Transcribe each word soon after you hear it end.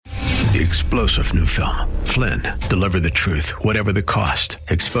The explosive new film, Flynn, deliver the truth, whatever the cost,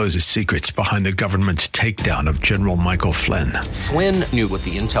 exposes secrets behind the government's takedown of General Michael Flynn. Flynn knew what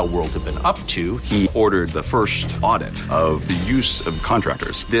the intel world had been up to. He ordered the first audit of the use of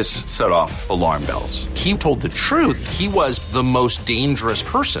contractors. This set off alarm bells. He told the truth. He was the most dangerous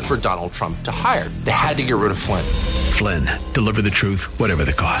person for Donald Trump to hire. They had to get rid of Flynn. Flynn, deliver the truth, whatever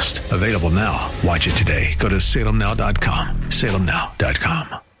the cost. Available now. Watch it today. Go to salemnow.com.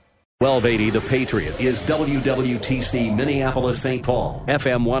 salemnow.com. 1280 The Patriot is WWTC Minneapolis, St. Paul.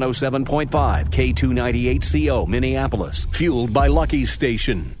 FM 107.5, K298CO Minneapolis. Fueled by Lucky's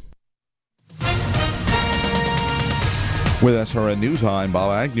Station. With SRN News, I'm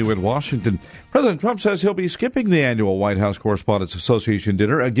Bob Agnew in Washington. President Trump says he'll be skipping the annual White House Correspondents Association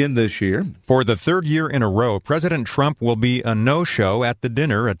dinner again this year. For the third year in a row, President Trump will be a no-show at the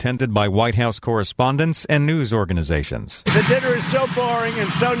dinner attended by White House correspondents and news organizations. The dinner is so boring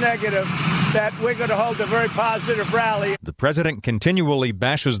and so negative that we're going to hold a very positive rally. The president continually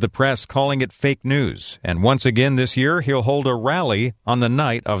bashes the press, calling it fake news. And once again this year, he'll hold a rally on the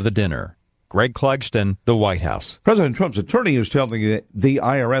night of the dinner. Greg Clugston, the White House. President Trump's attorney is telling the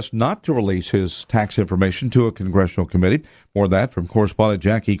IRS not to release his tax information to a congressional committee. More of that from correspondent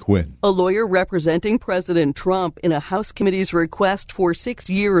Jackie Quinn. A lawyer representing President Trump in a House committee's request for 6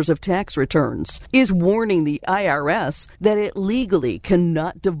 years of tax returns is warning the IRS that it legally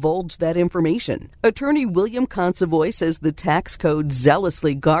cannot divulge that information. Attorney William Consovoy says the tax code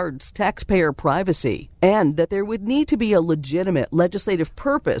zealously guards taxpayer privacy and that there would need to be a legitimate legislative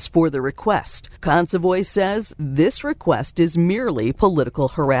purpose for the request. Consovoy says this request is merely political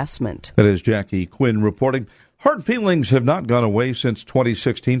harassment. That is Jackie Quinn reporting. Hard feelings have not gone away since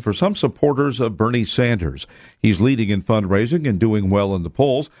 2016 for some supporters of Bernie Sanders. He's leading in fundraising and doing well in the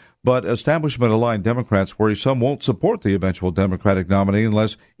polls, but establishment-aligned Democrats worry some won't support the eventual Democratic nominee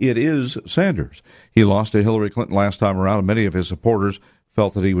unless it is Sanders. He lost to Hillary Clinton last time around, and many of his supporters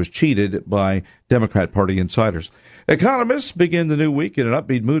felt that he was cheated by Democrat Party insiders. Economists begin the new week in an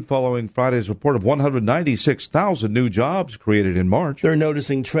upbeat mood following Friday's report of 196,000 new jobs created in March. They're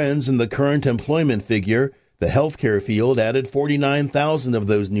noticing trends in the current employment figure. The healthcare field added 49,000 of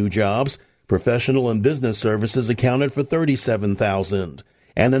those new jobs. Professional and business services accounted for 37,000.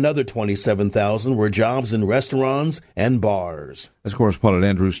 And another 27,000 were jobs in restaurants and bars. As correspondent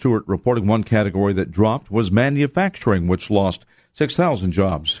Andrew Stewart reporting, one category that dropped was manufacturing, which lost 6,000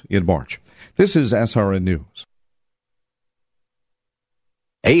 jobs in March. This is SRN News.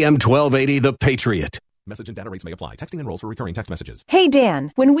 AM 1280 The Patriot. Message and data rates may apply. Texting enrolls for recurring text messages. Hey,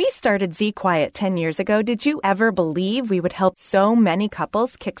 Dan, when we started Z Quiet 10 years ago, did you ever believe we would help so many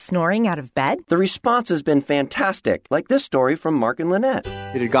couples kick snoring out of bed? The response has been fantastic, like this story from Mark and Lynette.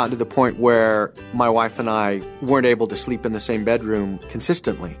 It had gotten to the point where my wife and I weren't able to sleep in the same bedroom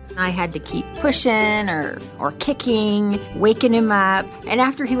consistently. I had to keep pushing or kicking, waking him up. And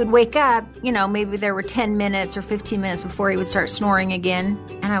after he would wake up, maybe there were 10 minutes or 15 minutes before he would start snoring again.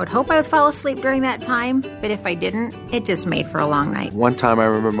 And I would hope I would fall asleep during that time. But if I didn't, it just made for a long night. One time I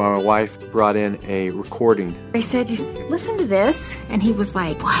remember my wife brought in a recording. I said, listen to this. And he was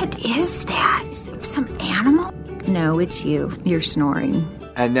like, what is that? Is it some animal? No, it's you. You're snoring.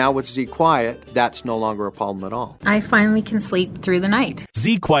 And now with Z Quiet, that's no longer a problem at all. I finally can sleep through the night.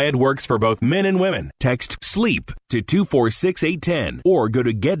 Z Quiet works for both men and women. Text SLEEP to 246810 or go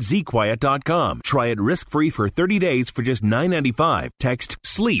to getzquiet.com. Try it risk-free for 30 days for just $9.95. Text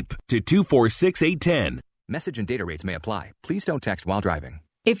SLEEP to 246810. Message and data rates may apply. Please don't text while driving.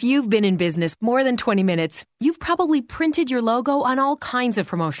 If you've been in business more than 20 minutes, you've probably printed your logo on all kinds of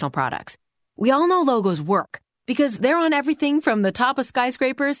promotional products. We all know logos work, because they're on everything from the top of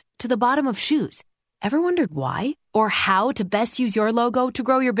skyscrapers to the bottom of shoes. Ever wondered why or how to best use your logo to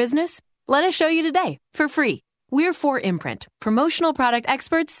grow your business? Let us show you today for free. We're 4imprint, promotional product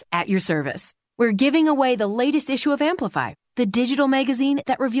experts at your service. We're giving away the latest issue of Amplify, the digital magazine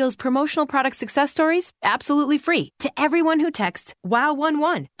that reveals promotional product success stories absolutely free to everyone who texts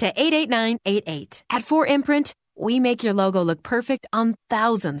WOW11 to 88988. At 4imprint, we make your logo look perfect on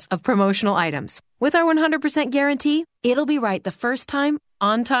thousands of promotional items. With our 100% guarantee, it'll be right the first time,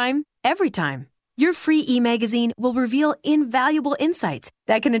 on time, every time. Your free e-magazine will reveal invaluable insights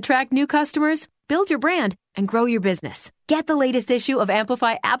that can attract new customers, build your brand, and grow your business. Get the latest issue of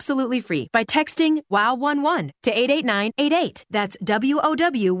Amplify absolutely free by texting WOW11 to 88988. That's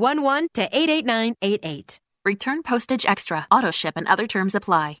WOW11 to 88988. Return postage extra. Auto ship and other terms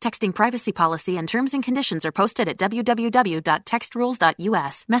apply. Texting privacy policy and terms and conditions are posted at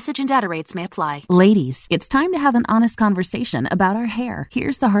www.textrules.us. Message and data rates may apply. Ladies, it's time to have an honest conversation about our hair.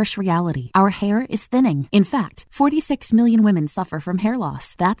 Here's the harsh reality. Our hair is thinning. In fact, 46 million women suffer from hair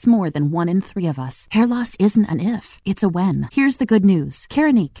loss. That's more than 1 in 3 of us. Hair loss isn't an if, it's a when. Here's the good news.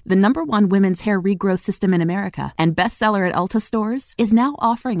 Keranique, the #1 women's hair regrowth system in America and bestseller at Ulta stores, is now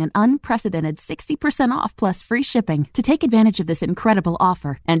offering an unprecedented 60% off plus free shipping. To take advantage of this incredible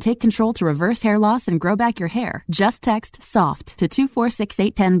offer and take control to reverse hair loss and grow back your hair, just text SOFT to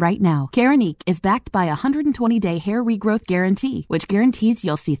 246810 right now. Keranique is backed by a 120-day hair regrowth guarantee, which guarantees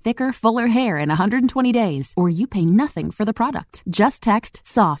you'll see thicker, fuller hair in 120 days, or you pay nothing for the product. Just text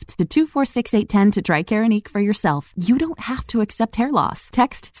SOFT to 246810 to try Keranique for yourself. You don't have to accept hair loss.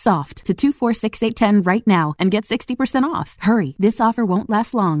 Text SOFT to 246810 right now and get 60% off. Hurry, this offer won't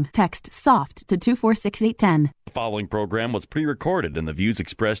last long. Text SOFT to 246810. The following program was pre-recorded, and the views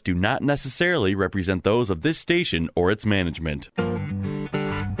expressed do not necessarily represent those of this station or its management.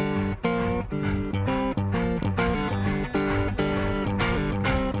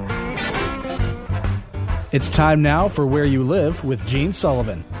 It's time now for Where You Live with Gene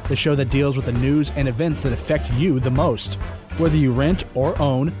Sullivan, the show that deals with the news and events that affect you the most. Whether you rent or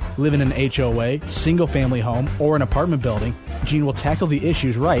own, live in an HOA, single-family home, or an apartment building, Gene will tackle the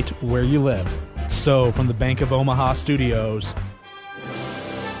issues right where you live. So, from the Bank of Omaha studios,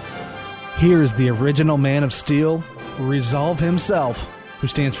 here is the original man of steel, Resolve himself, who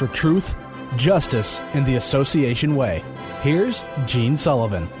stands for truth, justice, and the association way. Here's Gene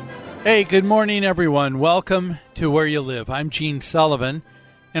Sullivan. Hey, good morning, everyone. Welcome to Where You Live. I'm Gene Sullivan,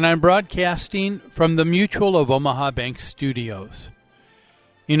 and I'm broadcasting from the Mutual of Omaha Bank studios.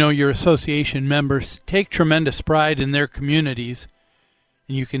 You know, your association members take tremendous pride in their communities,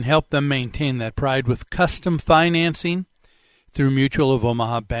 and you can help them maintain that pride with custom financing through Mutual of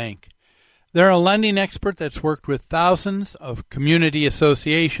Omaha Bank. They're a lending expert that's worked with thousands of community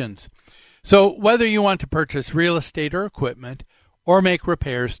associations. So whether you want to purchase real estate or equipment or make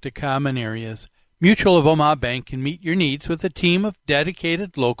repairs to common areas, Mutual of Omaha Bank can meet your needs with a team of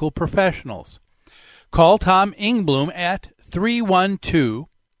dedicated local professionals. Call Tom Ingblom at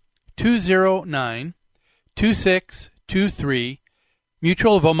 312-209-2623,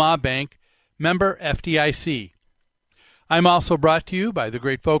 Mutual of Omaha Bank, member FDIC. I'm also brought to you by the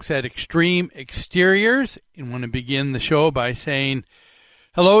great folks at Extreme Exteriors, and want to begin the show by saying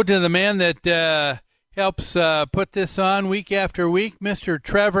hello to the man that helps put this on week after week, Mr.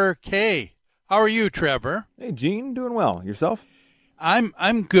 Trevor Kay. How are you, Trevor? Hey, Gene, doing well. Yourself?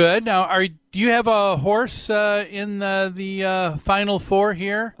 I'm good. Now, do you have a horse in the Final Four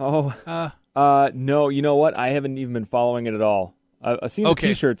here? No. You know what? I haven't even been following it at all. I've seen the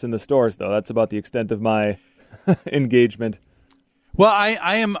T-shirts in the stores, though. That's about the extent of my engagement. Well,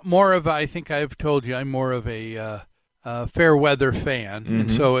 I am more of, I think I've told you, I'm more of a fair weather fan. Mm-hmm.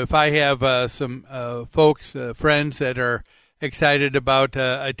 And so if I have some folks, friends that are excited about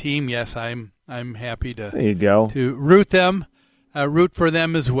a team, yes, I'm happy to, there you go, to root for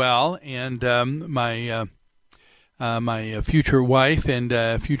them as well. And my future wife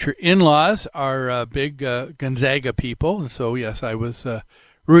and future in-laws are big Gonzaga people. So, yes, I was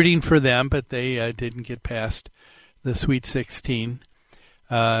rooting for them, but they didn't get past the Sweet 16.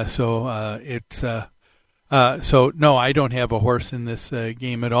 So, no, I don't have a horse in this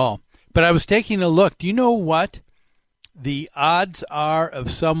game at all. But I was taking a look. Do you know what the odds are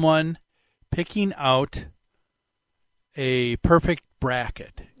of someone picking out a perfect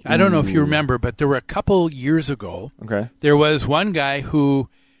bracket? I don't know if you remember, but there were a couple years ago. Okay. There was one guy who,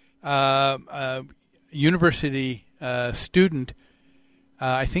 university student,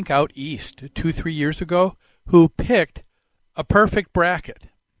 I think out east, 2-3 years ago, who picked a perfect bracket.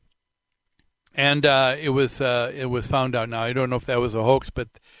 And it was found out now. I don't know if that was a hoax, but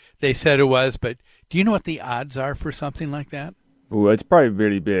they said it was. But do you know what the odds are for something like that? Ooh, it's probably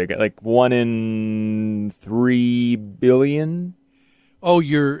really big. Like 1 in 3 billion. Oh,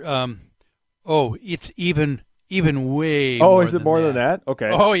 it's even way more. Oh, is it more than that? Okay.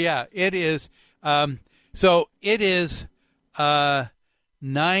 Oh, yeah, it is. So it is 9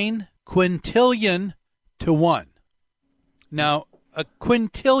 quintillion to 1. Now, a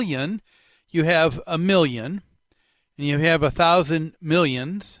quintillion, you have a million, and you have 1,000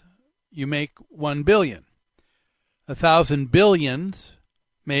 millions, you make 1 billion. 1,000 billions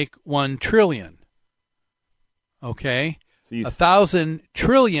make 1 trillion. Okay? So 1,000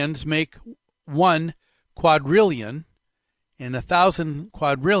 trillions make 1 quadrillion, and 1,000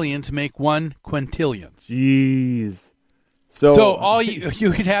 quadrillions make 1 quintillion. Jeez. So all you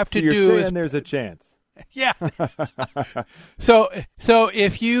would have to you're do saying is there's a chance. Yeah. So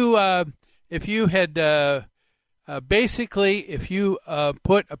if you had basically if you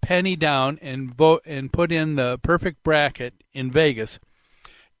put a penny down and vote and put in the perfect bracket in Vegas,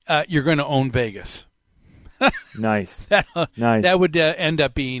 you're going to own Vegas. Nice. Nice. That would end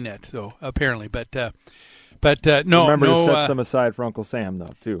up being it. So apparently, but no. Remember to set some aside for Uncle Sam,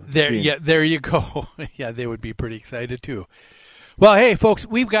 though, too. There you go. Yeah, they would be pretty excited too. Well, hey, folks,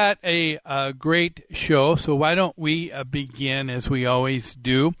 we've got a great show. So why don't we begin, as we always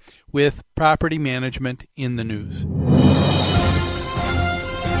do, with property management in the news.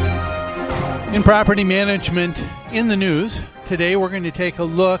 In property management in the news, today we're going to take a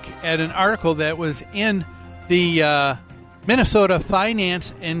look at an article that was in the Minnesota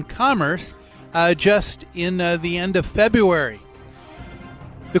Finance and Commerce just in the end of February.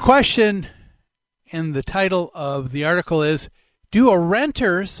 The question and the title of the article is, do a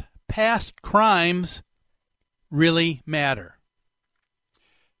renter's past crimes really matter?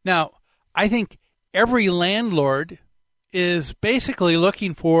 Now, I think every landlord is basically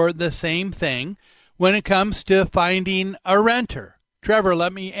looking for the same thing when it comes to finding a renter. Trevor,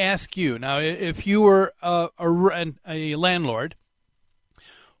 let me ask you. Now, if you were a landlord,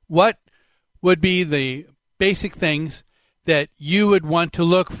 what would be the basic things that you would want to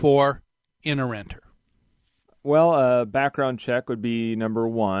look for in a renter? Well, a background check would be number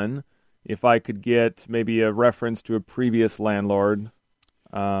one. If I could get maybe a reference to a previous landlord.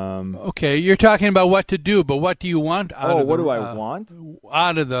 Okay, you're talking about what to do, but what do you want out of what do I want?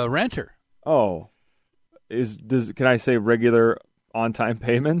 Out of the renter. Oh. Can I say regular on-time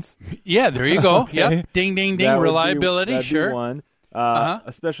payments? Yeah, there you go. Okay. Yep. Ding, ding, ding. Reliability, that'd sure. Be one.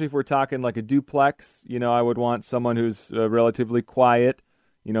 Especially if we're talking like a duplex, I would want someone who's relatively quiet.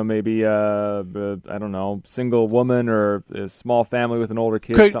 Maybe I don't know, single woman or a small family with an older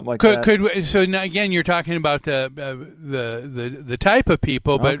kid, something like that. So now, again, you're talking about the type of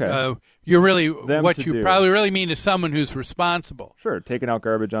people, but okay. You're really probably really mean is someone who's responsible. Sure, taking out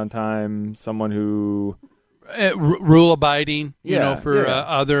garbage on time, someone who rule abiding, for yeah.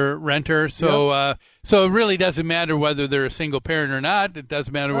 other renters. So so it really doesn't matter whether they're a single parent or not. It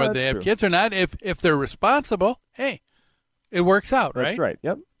doesn't matter whether they have kids or not. If they're responsible, hey. It works out, right? That's right.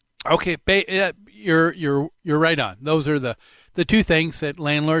 Yep. Okay, you're right on. Those are the two things that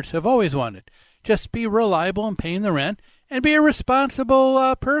landlords have always wanted. Just be reliable in paying the rent and be a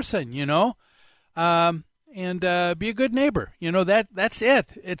responsible person, and be a good neighbor. That's it.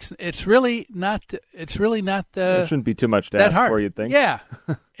 It's really not it shouldn't be too much to ask for, you'd think. Yeah.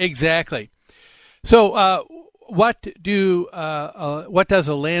 Exactly. So what does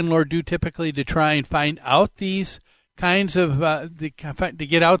a landlord do typically to try and find out these kinds of to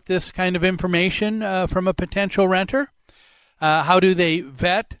get out this kind of information from a potential renter? How do they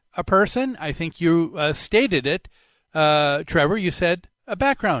vet a person? I think you stated it, Trevor. You said a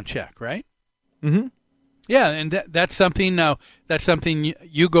background check, right? Mm-hmm. Yeah, and that's something. Now that's something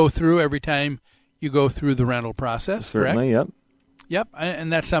you go through every time you go through the rental process. Certainly, correct? Yep,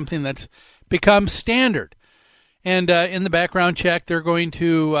 and that's something that's become standard. And in the background check, they're going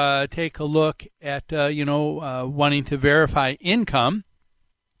to take a look at, wanting to verify income.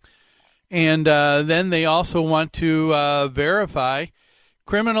 And then they also want to verify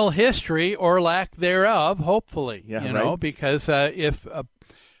criminal history or lack thereof, hopefully. Right. Because if a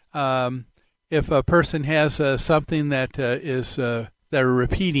person has something that is that are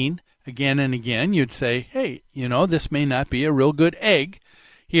repeating again and again, you'd say, hey, this may not be a real good egg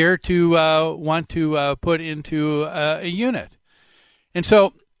here to want to put into a unit. And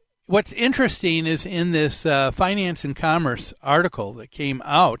so what's interesting is in this Finance and Commerce article that came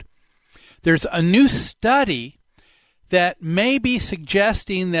out, there's a new study that may be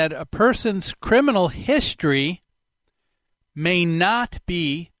suggesting that a person's criminal history may not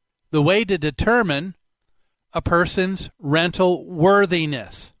be the way to determine a person's rental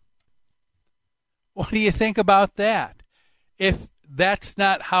worthiness. What do you think about that? If that's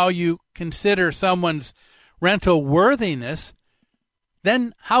not how you consider someone's rental worthiness,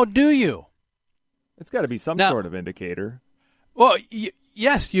 then how do you? It's got to be some sort of indicator. Well,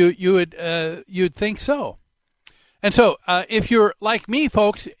 yes, you'd think so. And so, if you're like me,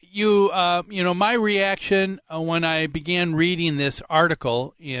 folks, my reaction when I began reading this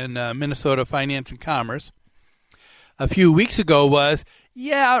article in Minnesota Finance and Commerce a few weeks ago was,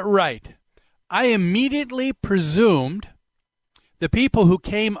 yeah, right. I immediately presumed the people who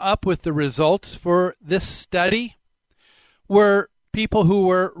came up with the results for this study were people who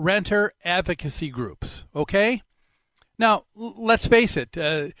were renter advocacy groups, okay? Now, let's face it,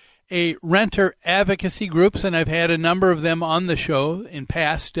 a renter advocacy groups, and I've had a number of them on the show in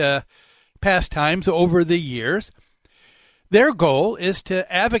past past times over the years. Their goal is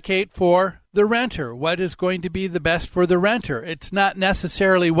to advocate for the renter, what is going to be the best for the renter. It's not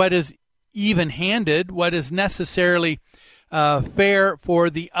necessarily what is even-handed, what is necessarily fair for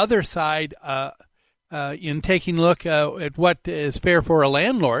the other side in taking a look at what is fair for a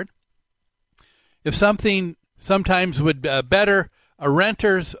landlord. If something sometimes would better a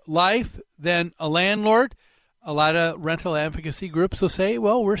renter's life than a landlord, a lot of rental advocacy groups will say,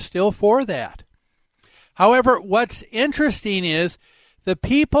 well, we're still for that. However, what's interesting is the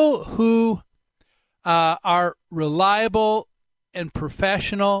people who are reliable and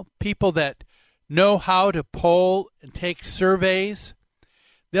professional, people that know how to poll and take surveys,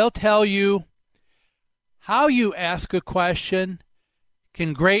 they'll tell you how you ask a question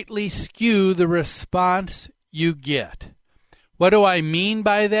can greatly skew the response you get. What do I mean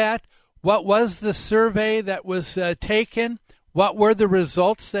by that? What was the survey that was taken? What were the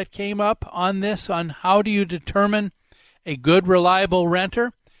results that came up on this, on how do you determine a good, reliable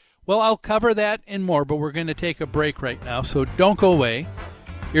renter? Well, I'll cover that and more, but we're going to take a break right now, so don't go away.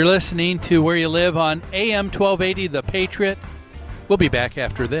 You're listening to Where You Live on AM 1280, The Patriot. We'll be back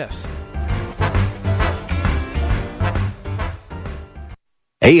after this.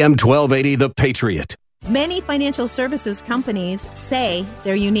 AM 1280, The Patriot. Many financial services companies say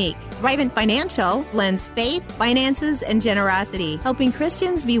they're unique. Thrivent Financial blends faith, finances, and generosity, helping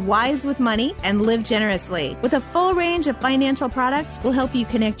Christians be wise with money and live generously. With a full range of financial products, we'll help you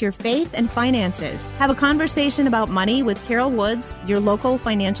connect your faith and finances. Have a conversation about money with Carol Woods, your local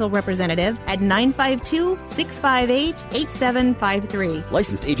financial representative, at 952-658-8753.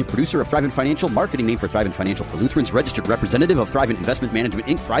 Licensed agent producer of Thrivent Financial, marketing name for Thrivent Financial for Lutherans, registered representative of Thrivent Investment Management,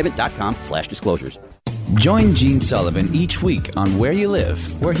 Inc., Thrivent.com/disclosures. Join Gene Sullivan each week on Where You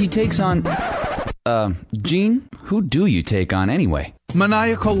Live, where he takes on... Gene, who do you take on anyway?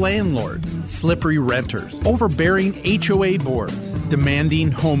 Maniacal landlords, slippery renters, overbearing HOA boards,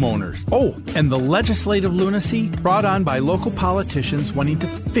 demanding homeowners. Oh, and the legislative lunacy brought on by local politicians wanting to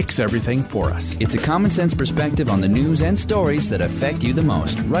fix everything for us. It's a common sense perspective on the news and stories that affect you the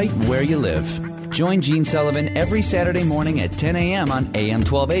most, right where you live. Join Gene Sullivan every Saturday morning at 10 a.m. on AM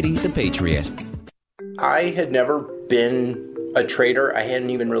 1280, The Patriot. I had never been a trader. I hadn't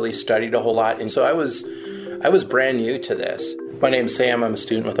even really studied a whole lot. And so I was brand new to this. My name's Sam. I'm a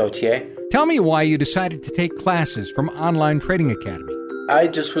student with OTA. Tell me why you decided to take classes from Online Trading Academy. I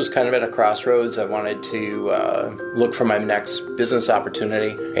just was kind of at a crossroads. I wanted to look for my next business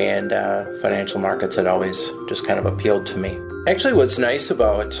opportunity, and financial markets had always just kind of appealed to me. Actually, what's nice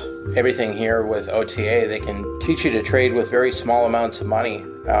about everything here with OTA, they can teach you to trade with very small amounts of money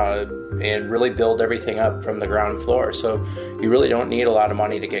and really build everything up from the ground floor. So you really don't need a lot of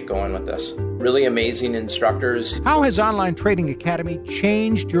money to get going with this. Really amazing instructors. How has Online Trading Academy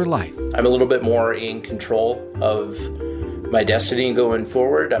changed your life? I'm a little bit more in control of my destiny going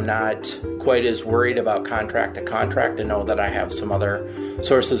forward. I'm not quite as worried about contract to contract and know that I have some other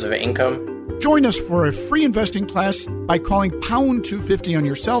sources of income. Join us for a free investing class by calling pound 250 on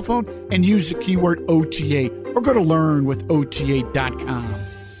your cell phone and use the keyword OTA, or go to learnwithota.com.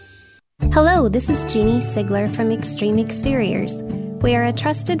 Hello, this is Jeannie Sigler from Extreme Exteriors. We are a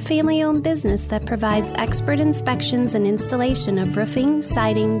trusted family-owned business that provides expert inspections and installation of roofing,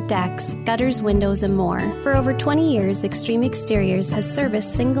 siding, decks, gutters, windows, and more. For over 20 years, Extreme Exteriors has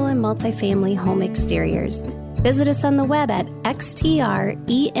serviced single and multifamily home exteriors. Visit us on the web at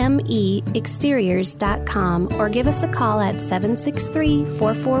xtremeexteriors.com or give us a call at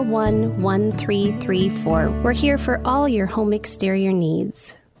 763-441-1334. We're here for all your home exterior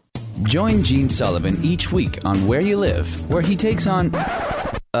needs. Join Gene Sullivan each week on Where You Live, where he takes on...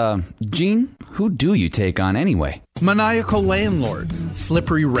 Gene, who do you take on anyway? Maniacal landlords,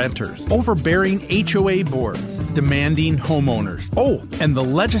 slippery renters, overbearing HOA boards, demanding homeowners. Oh, and the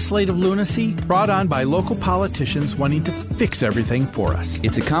legislative lunacy brought on by local politicians wanting to fix everything for us.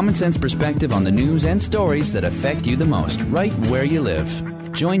 It's a common sense perspective on the news and stories that affect you the most, right where you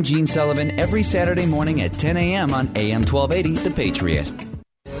live. Join Gene Sullivan every Saturday morning at 10 a.m. on AM 1280, The Patriot.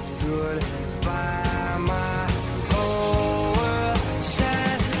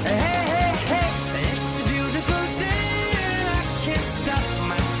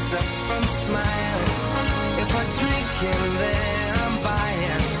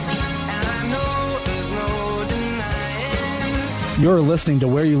 You're listening to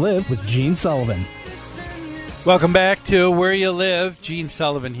Where You Live with Gene Sullivan. Welcome back to Where You Live. Gene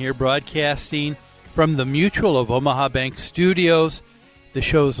Sullivan here, broadcasting from the Mutual of Omaha Bank Studios. The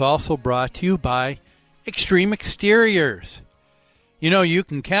show is also brought to you by Extreme Exteriors. You know, you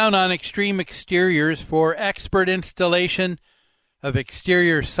can count on Extreme Exteriors for expert installation of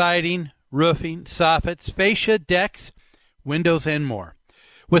exterior siding, roofing, soffits, fascia, decks, windows, and more.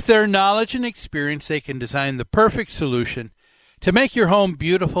 With their knowledge and experience, they can design the perfect solution to make your home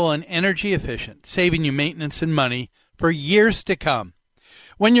beautiful and energy efficient, saving you maintenance and money for years to come.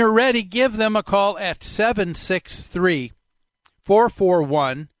 When you're ready, give them a call at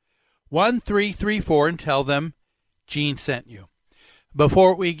 763-441-1334 and tell them Gene sent you.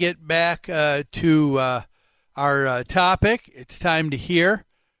 Before we get back to our topic, it's time to hear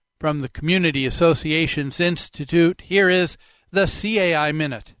from the Community Associations Institute. Here is the CAI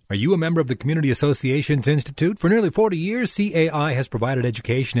Minute. Are you a member of the Community Associations Institute? For nearly 40 years, CAI has provided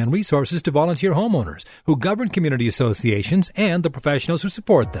education and resources to volunteer homeowners who govern community associations and the professionals who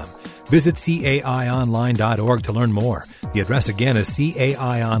support them. Visit caionline.org to learn more. The address again is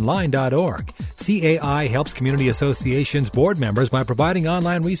caionline.org. CAI helps community associations board members by providing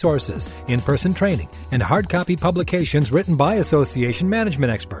online resources, in-person training, and hard copy publications written by association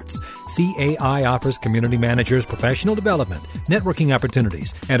management experts. CAI offers community managers professional development, networking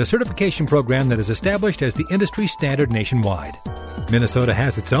opportunities, and a certification program that is established as the industry standard nationwide. Minnesota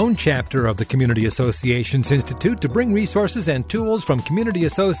has its own chapter of the Community Associations Institute to bring resources and tools from community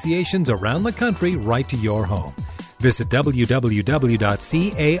associations around the country right to your home. Visit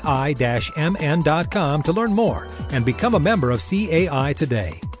www.cai-mn.com to learn more and become a member of CAI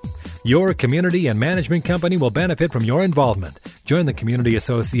today. Your community and management company will benefit from your involvement. Join the Community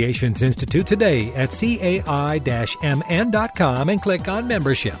Associations Institute today at cai-mn.com and click on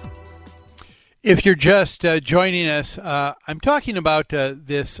membership. If you're just joining us, I'm talking about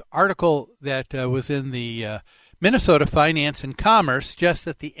this article that was in the Minnesota Finance and Commerce just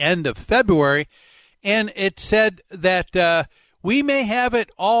at the end of February, and it said that we may have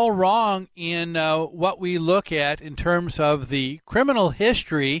it all wrong in what we look at in terms of the criminal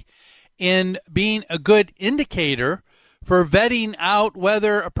history in being a good indicator for vetting out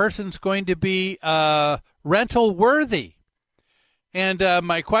whether a person's going to be rental worthy. And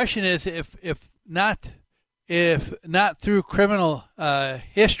my question is, if not through criminal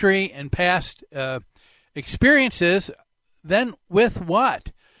history and past experiences, then with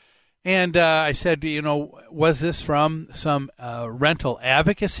what? And I said, was this from some rental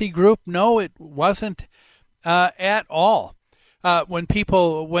advocacy group? No, it wasn't at all. When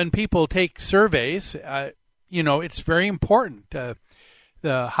people take surveys, it's very important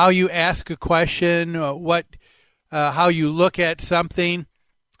how you ask a question, how you look at something.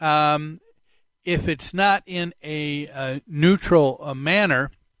 If it's not in a neutral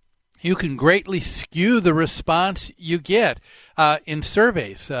manner, you can greatly skew the response you get in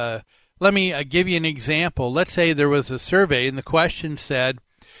surveys. Let me give you an example. Let's say there was a survey and the question said,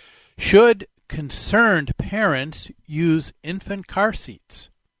 should concerned parents use infant car seats?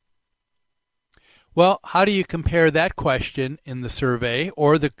 Well, how do you compare that question in the survey,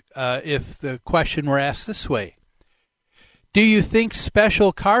 or if the question were asked this way? Do you think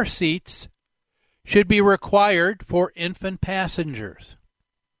special car seats should be required for infant passengers?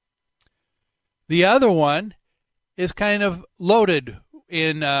 The other one is kind of loaded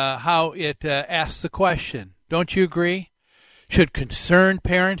in how it asks the question. Don't you agree? Should concerned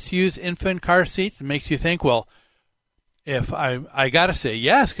parents use infant car seats? It makes you think, well, if I got to say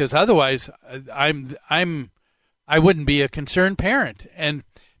yes, because otherwise I wouldn't be a concerned parent. And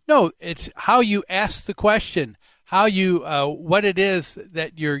no, it's how you ask the question, how you what it is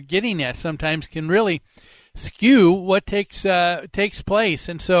that you're getting at sometimes can really skew what takes place.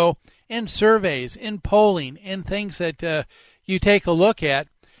 And so in surveys, in polling, in things that you take a look at,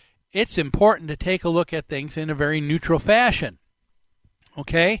 it's important to take a look at things in a very neutral fashion,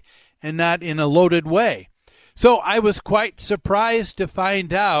 okay, and not in a loaded way. So I was quite surprised to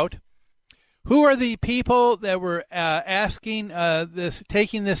find out who are the people that were asking this,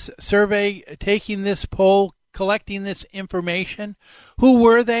 taking this survey, taking this poll, collecting this information. Who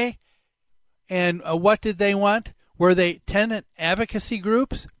were they, and what did they want? Were they tenant advocacy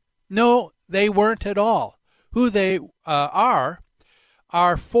groups? No, they weren't at all. Who they are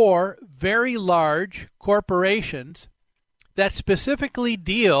 4 very large corporations that specifically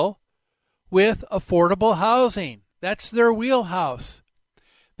deal with affordable housing. That's their wheelhouse.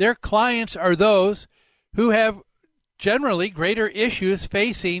 Their clients are those who have generally greater issues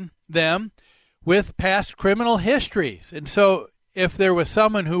facing them with past criminal histories. And so if there was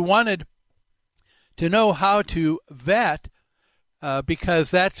someone who wanted to know how to vet,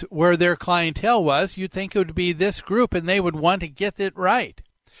 because that's where their clientele was, you'd think it would be this group, and they would want to get it right.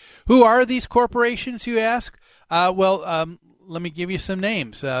 Who are these corporations, you ask? Let me give you some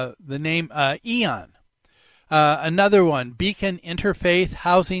names. The name Eon. Another one, Beacon Interfaith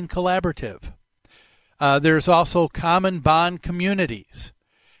Housing Collaborative. There's also Common Bond Communities.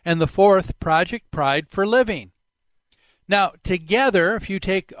 and the fourth, Project Pride for Living. Now, together, if you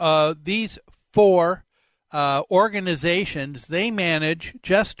take these four organizations, they manage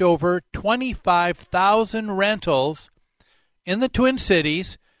just over 25,000 rentals in the Twin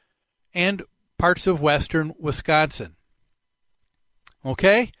Cities and parts of western Wisconsin.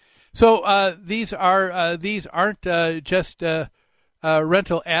 Okay, so these aren't just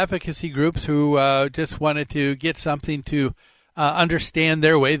rental advocacy groups who just wanted to get something to understand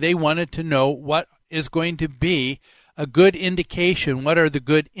their way. They wanted to know what is going to be a good indication, what are the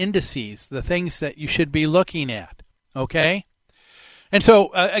good indices, the things that you should be looking at, okay? And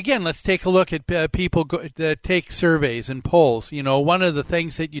so, again, let's take a look at people that take surveys and polls. You know, one of the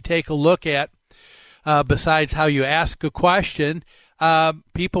things that you take a look at, besides how you ask a question,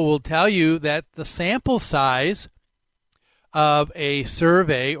 people will tell you that the sample size of a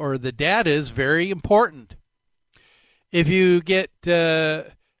survey or the data is very important. If you get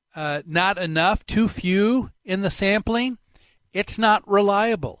not enough, too few in the sampling, it's not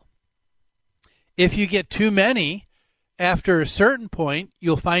reliable. If you get too many, after a certain point,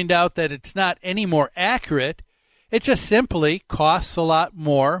 you'll find out that it's not any more accurate. It just simply costs a lot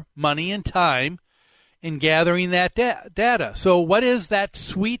more money and time in gathering that data. So what is that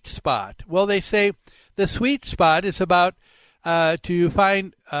sweet spot? Well, they say the sweet spot is about to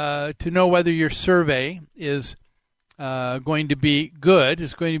know whether your survey is going to be good,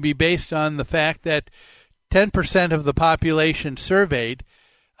 is going to be based on the fact that 10% of the population surveyed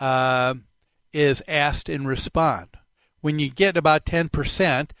is asked and respond. When you get about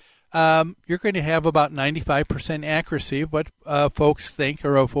 10%, you're going to have about 95% accuracy of what folks think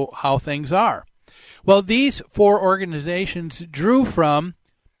or of how things are. Well, these four organizations drew from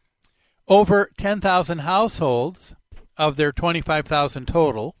over 10,000 households of their 25,000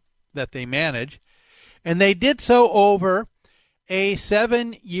 total that they manage, and they did so over a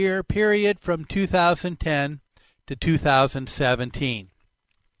 7-year period from 2010 to 2017.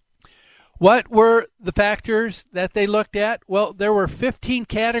 What were the factors that they looked at? Well, there were 15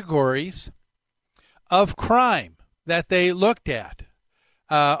 categories of crime that they looked at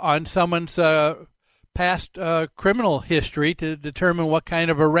on someone's past criminal history to determine what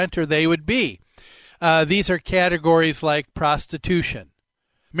kind of a renter they would be. These are categories like prostitution,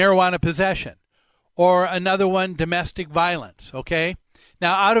 marijuana possession, or another one, domestic violence, okay?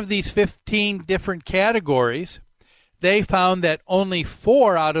 Now, out of these 15 different categories, they found that only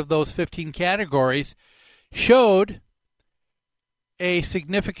 4 out of those 15 categories showed a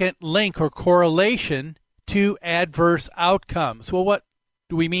significant link or correlation to adverse outcomes. Well, what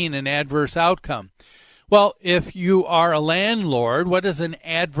do we mean an adverse outcome? Well, if you are a landlord, what is an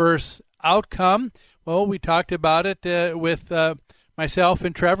adverse outcome? Well, we talked about it with myself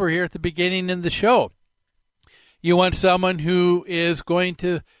and Trevor here at the beginning of the show. You want someone who is going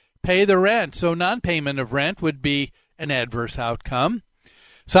to pay the rent, so non-payment of rent would be an adverse outcome.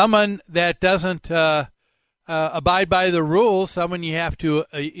 Someone that doesn't abide by the rules, someone you have to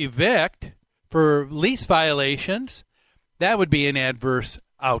evict for lease violations, that would be an adverse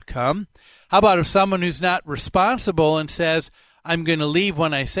outcome. How about if someone who's not responsible and says, I'm going to leave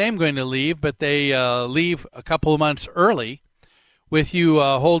when I say I'm going to leave, but they leave a couple of months early with you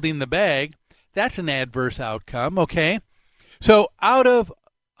holding the bag? That's an adverse outcome, okay? So out of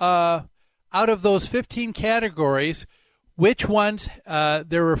those 15 categories, which ones,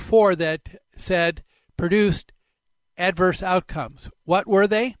 there were 4 that said produced adverse outcomes. What were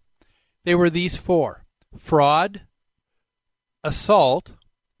they? They were these 4: fraud, assault,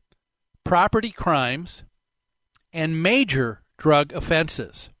 property crimes, and major drug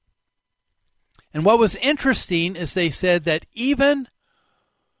offenses. And what was interesting is they said that even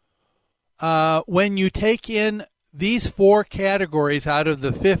when you take in these 4 categories out of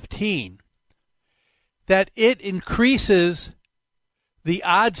the 15, that it increases the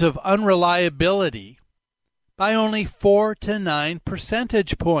odds of unreliability by only 4 to 9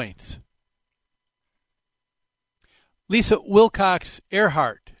 percentage points. Lisa Wilcox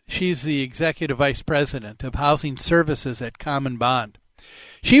Earhart, she's the Executive Vice President of Housing Services at Common Bond.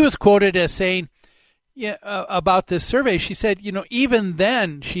 She was quoted as saying, about this survey, she said, even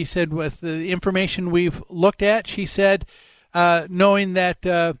then, she said, with the information we've looked at, she said, knowing that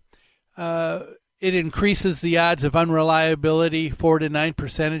it increases the odds of unreliability 4 to 9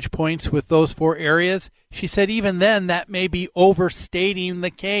 percentage points with those 4 areas, she said, even then, that may be overstating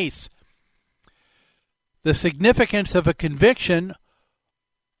the case. The significance of a conviction,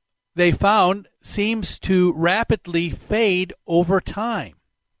 they found, seems to rapidly fade over time.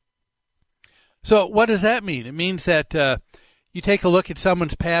 So what does that mean? It means that you take a look at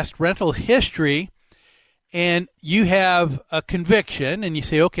someone's past rental history, and you have a conviction, and you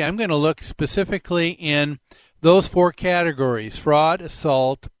say, okay, I'm going to look specifically in those 4 categories: fraud,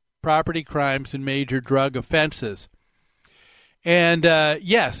 assault, property crimes, and major drug offenses. And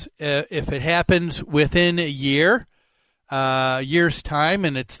yes, if it happens within a year's time,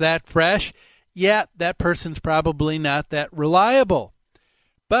 and it's that fresh, yeah, that person's probably not that reliable.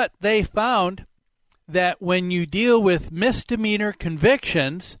 But they found that when you deal with misdemeanor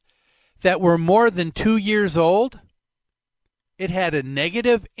convictions that were more than 2 years old, it had a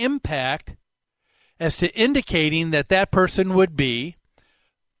negative impact as to indicating that that person would be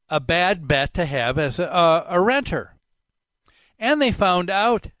a bad bet to have as a renter. And they found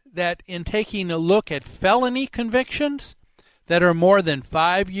out that in taking a look at felony convictions that are more than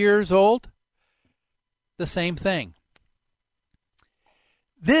 5 years old, the same thing.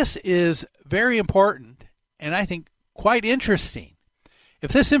 This is very important, and I think quite interesting.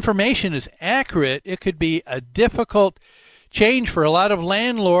 If this information is accurate, it could be a difficult change for a lot of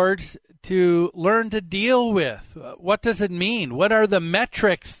landlords to learn to deal with. What does it mean? What are the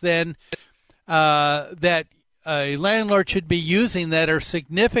metrics then that a landlord should be using that are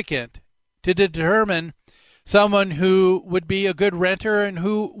significant to determine someone who would be a good renter and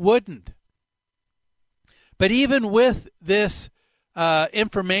who wouldn't? But even with this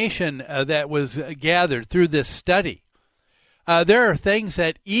information that was gathered through this study, there are things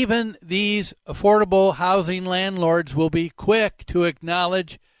that even these affordable housing landlords will be quick to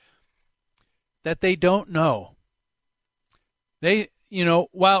acknowledge that they don't know. They,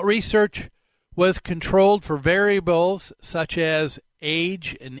 while research was controlled for variables such as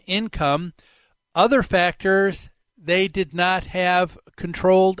age and income, other factors they did not have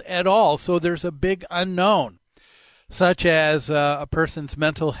controlled at all. So there's a big unknown, such as a person's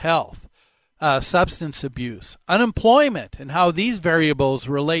mental health, substance abuse, unemployment, and how these variables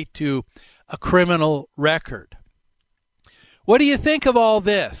relate to a criminal record. What do you think of all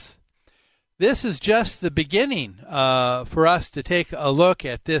this? This is just the beginning for us to take a look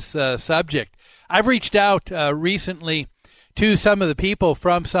at this subject. I've reached out recently to some of the people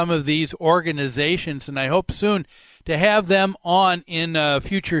from some of these organizations, and I hope soon to have them on in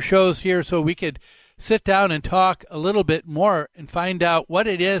future shows here so we could sit down and talk a little bit more and find out what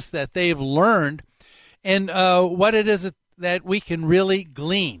it is that they've learned and what it is that we can really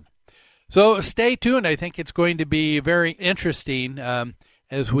glean. So stay tuned. I think it's going to be very interesting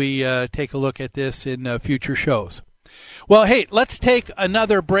as we take a look at this in future shows. Well, hey, let's take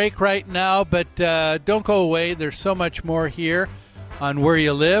another break right now, but don't go away. There's so much more here on Where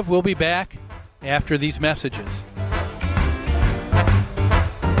You Live. We'll be back after these messages.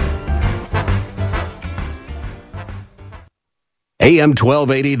 AM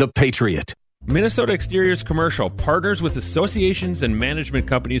 1280, The Patriot. Minnesota Exteriors Commercial partners with associations and management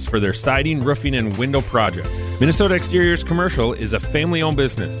companies for their siding, roofing, and window projects. Minnesota Exteriors Commercial is a family-owned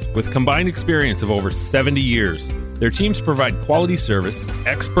business with combined experience of over 70 years. Their teams provide quality service,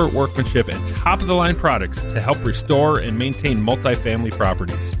 expert workmanship, and top-of-the-line products to help restore and maintain multifamily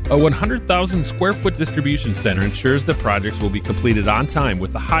properties. A 100,000 square foot distribution center ensures the projects will be completed on time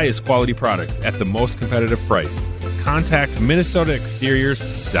with the highest quality products at the most competitive price. Contact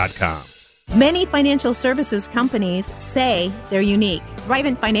MinnesotaExteriors.com. Many financial services companies say they're unique.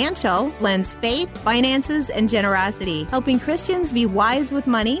 Thrivent Financial blends faith, finances, and generosity, helping Christians be wise with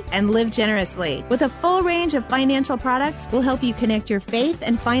money and live generously. With a full range of financial products, we'll help you connect your faith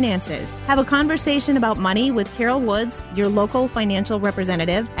and finances. Have a conversation about money with Carol Woods, your local financial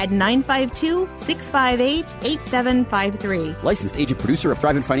representative, at 952-658-8753. Licensed agent producer of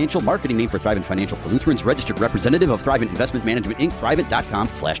Thrivent Financial, marketing name for Thrivent Financial for Lutherans, registered representative of Thrivent Investment Management, Inc.,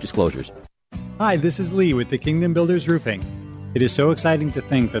 Thrivent.com/disclosures. Hi, this is Lee with the Kingdom Builders Roofing. It is so exciting to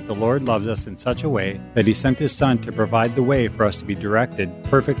think that the Lord loves us in such a way that He sent His Son to provide the way for us to be directed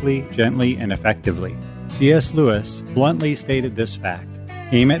perfectly, gently, and effectively. C.S. Lewis bluntly stated this fact: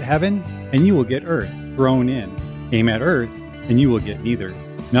 aim at heaven, and you will get earth thrown in. Aim at earth, and you will get neither.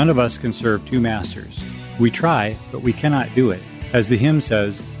 None of us can serve two masters. We try, but we cannot do it. As the hymn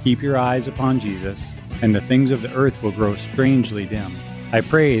says, keep your eyes upon Jesus, and the things of the earth will grow strangely dim. I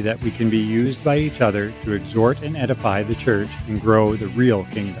pray that we can be used by each other to exhort and edify the church and grow the real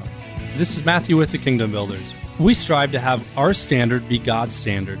kingdom. This is Matthew with the Kingdom Builders. We strive to have our standard be God's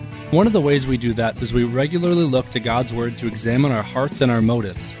standard. One of the ways we do that is we regularly look to God's Word to examine our hearts and our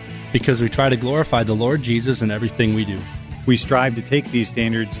motives, because we try to glorify the Lord Jesus in everything we do. We strive to take these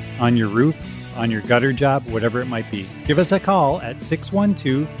standards on your roof, on your gutter job, whatever it might be. Give us a call at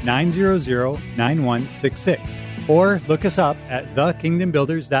 612-900-9166. Or look us up at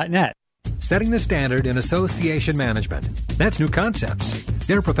thekingdombuilders.net. Setting the standard in association management. That's New Concepts.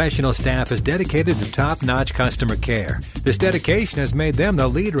 Their professional staff is dedicated to top-notch customer care. This dedication has made them the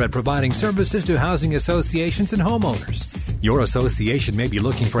leader at providing services to housing associations and homeowners. Your association may be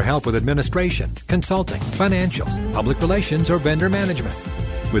looking for help with administration, consulting, financials, public relations, or vendor management.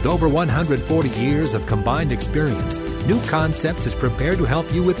 With over 140 years of combined experience, New Concepts is prepared to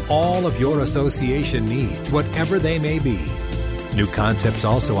help you with all of your association needs, whatever they may be. New Concepts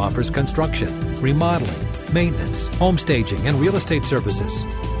also offers construction, remodeling, maintenance, home staging, and real estate services.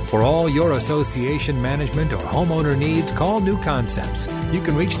 For all your association management or homeowner needs, call New Concepts. You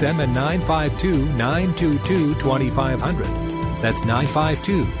can reach them at 952-922-2500. That's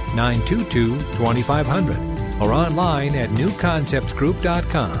 952-922-2500. Or online at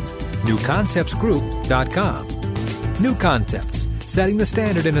newconceptsgroup.com. newconceptsgroup.com. New Concepts, setting the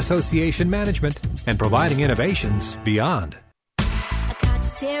standard in association management and providing innovations beyond. I caught you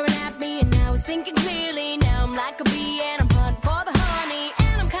staring at me and I was thinking clearly. Now I'm like a bee and I'm hunting for the honey.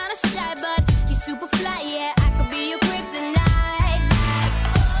 And I'm kind of shy, but you're super fly, yeah. I could be your kryptonite.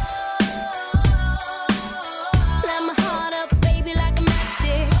 Light my heart up, baby, like a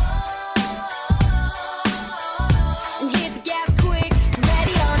matchstick. And hit the gas quick,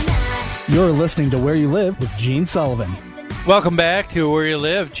 ready or not. You're listening to Where You Live with Gene Sullivan. Welcome back to Where You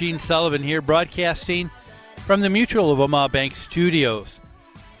Live. Gene Sullivan here, broadcasting from the Mutual of Omaha Bank Studios.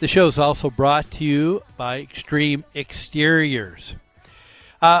 The show is also brought to you by Extreme Exteriors.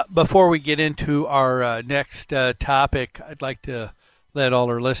 Before we get into our next topic, I'd like to let all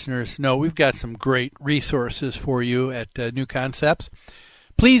our listeners know we've got some great resources for you at New Concepts.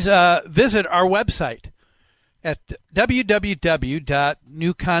 Please visit our website at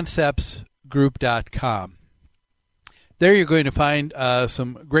www.newconceptsgroup.com. There you're going to find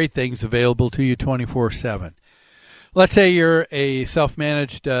some great things available to you 24/7. Let's say you're a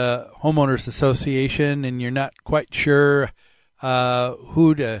self-managed homeowners association and you're not quite sure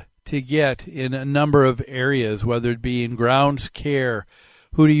who to get in a number of areas, whether it be in grounds care,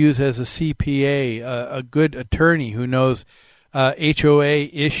 who to use as a CPA, a good attorney who knows HOA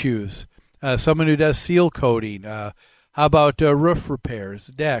issues, someone who does seal coating, how about roof repairs,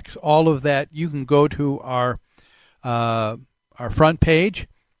 decks, all of that. You can go to our front page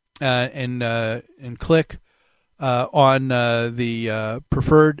and click on the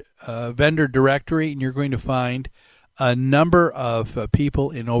preferred vendor directory, and you're going to find a number of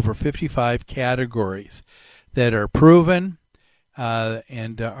people in over 55 categories that are proven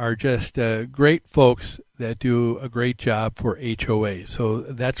and are just great folks that do a great job for HOA. So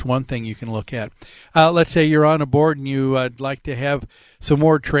that's one thing you can look at. Let's say you're on a board and you'd like to have some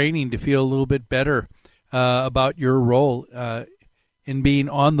more training to feel a little bit better about your role in being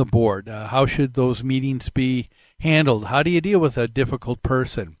on the board. How should those meetings be handled? How do you deal with a difficult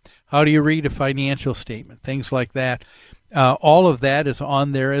person? How do you read a financial statement? Things like that. All of that is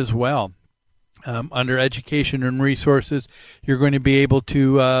on there as well. Under education and resources, you're going to be able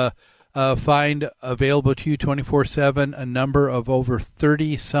to find available to you 24/7 a number of over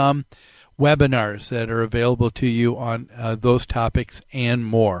 30-some webinars that are available to you on those topics and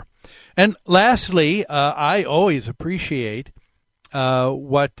more. And lastly, I always appreciate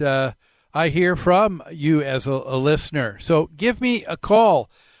what I hear from you as a listener. So give me a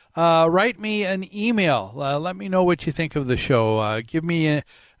call. Write me an email. Let me know what you think of the show. Give me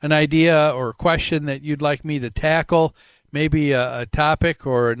an idea or a question that you'd like me to tackle, maybe a topic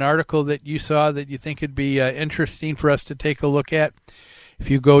or an article that you saw that you think would be interesting for us to take a look at. If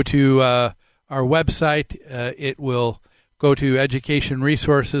you go to our website, it will go to Education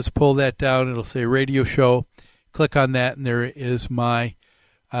Resources, pull that down. It'll say Radio Show. Click on that, and there is my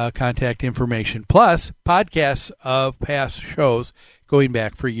contact information, plus podcasts of past shows going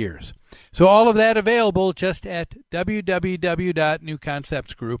back for years. So all of that available just at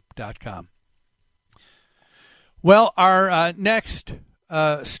www.newconceptsgroup.com. Well, our next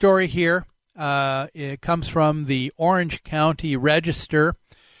story here it comes from the Orange County Register,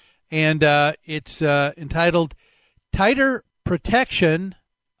 and it's entitled Tighter Protection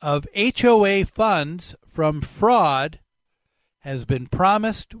of HOA Funds from Fraud has been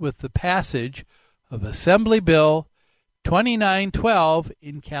promised with the passage of Assembly Bill 2912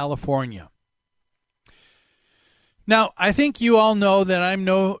 in California. Now, I think you all know that I'm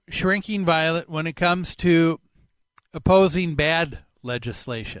no shrinking violet when it comes to opposing bad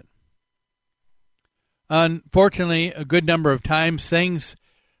legislation. Unfortunately, a good number of times things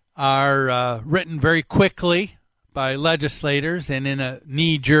are written very quickly by legislators and in a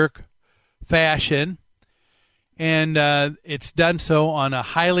knee-jerk fashion. And it's done so on a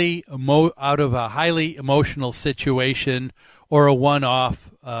out of a highly emotional situation or a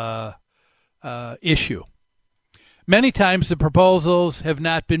one-off issue. Many times the proposals have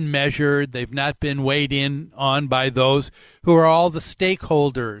not been measured. They've not been weighed in on by those who are all the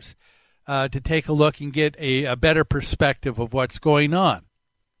stakeholders to take a look and get a better perspective of what's going on.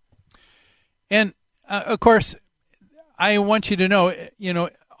 And, of course, I want you to know,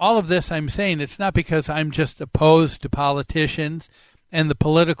 all of this I'm saying, it's not because I'm just opposed to politicians and the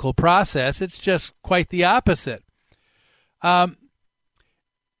political process. It's just quite the opposite. I'm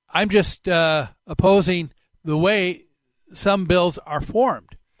just opposing the way some bills are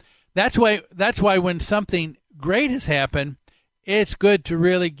formed. That's why when something great has happened, it's good to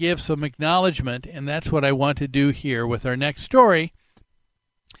really give some acknowledgement, and that's what I want to do here with our next story.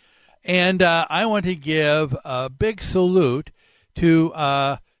 And I want to give a big salute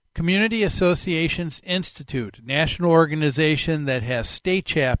to Community Associations Institute, a national organization that has state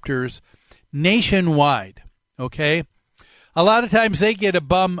chapters nationwide, okay? A lot of times they get a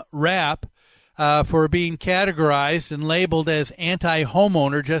bum rap for being categorized and labeled as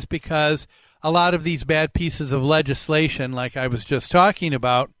anti-homeowner just because a lot of these bad pieces of legislation, like I was just talking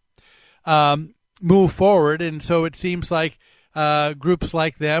about, move forward. And so it seems like groups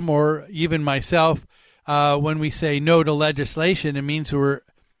like them, or even myself, when we say no to legislation, it means we're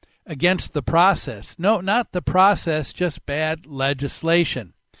against the process. No, not the process, just bad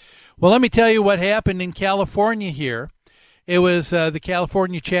legislation. Well, let me tell you what happened in California here. It was the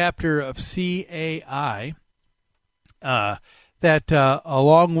California chapter of CAI that,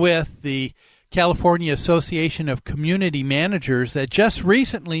 along with the California Association of Community Managers, that just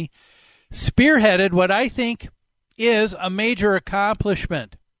recently spearheaded what I think is a major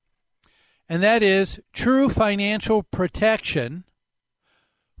accomplishment, and that is true financial protection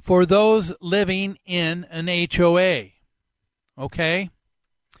for those living in an HOA. Okay?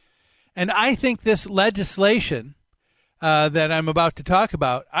 And I think this legislation that I'm about to talk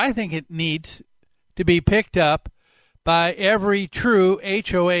about, I think it needs to be picked up by every true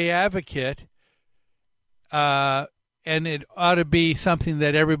HOA advocate, and it ought to be something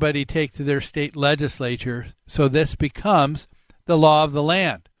that everybody take to their state legislature so this becomes the law of the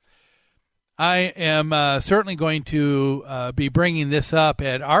land. I am certainly going to be bringing this up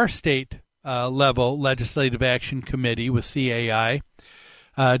at our state level Legislative Action Committee with CAI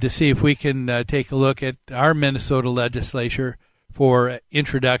to see if we can take a look at our Minnesota legislature for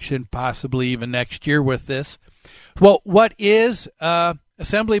introduction, possibly even next year with this. Well, what is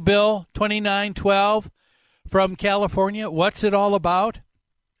Assembly Bill 2912 from California? What's it all about?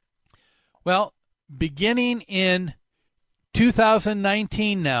 Well, beginning in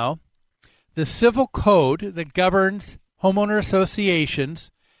 2019 now, the civil code that governs homeowner associations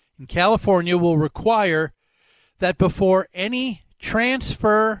in California will require that before any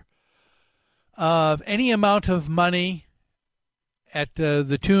transfer of any amount of money at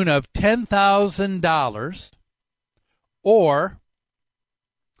the tune of $10,000 or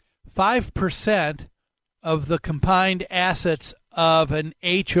 5% of the combined assets of an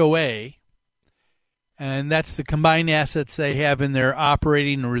HOA, and that's the combined assets they have in their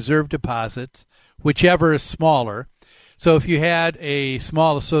operating and reserve deposits, whichever is smaller. So if you had a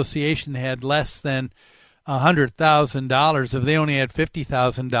small association that had less than $100,000, if they only had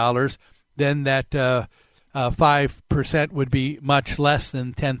 $50,000, then that 5% would be much less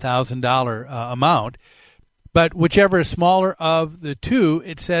than $10,000 amount. But whichever is smaller of the two,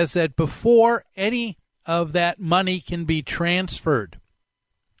 it says that before any of that money can be transferred,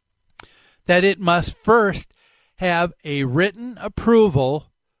 that it must first have a written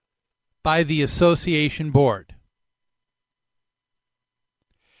approval by the association board.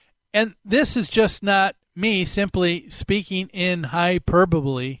 And this is just not me simply speaking in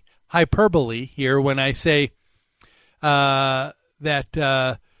hyperbole here when I say that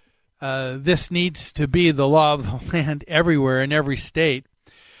this needs to be the law of the land everywhere in every state.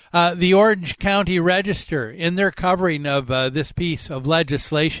 The Orange County Register, in their covering of this piece of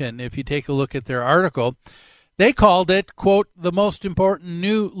legislation, if you take a look at their article, they called it, quote, the most important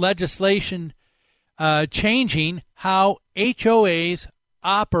new legislation changing how HOAs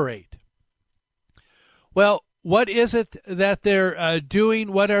operate. Well, what is it that they're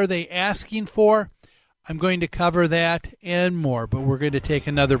doing? What are they asking for? I'm going to cover that and more, but we're going to take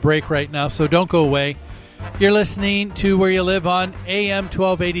another break right now, so don't go away. You're listening to Where You Live on AM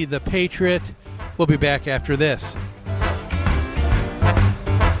 1280 The Patriot. We'll be back after this.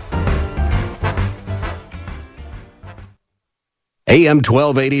 AM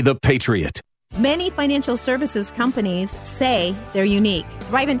 1280 The Patriot. Many financial services companies say they're unique.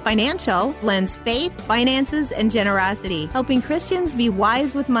 Thrivent Financial blends faith, finances, and generosity, helping Christians be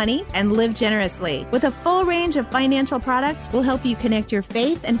wise with money and live generously. With a full range of financial products, we'll help you connect your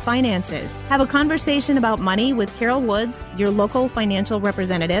faith and finances. Have a conversation about money with Carol Woods, your local financial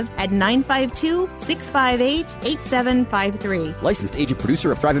representative, at 952-658-8753. Licensed agent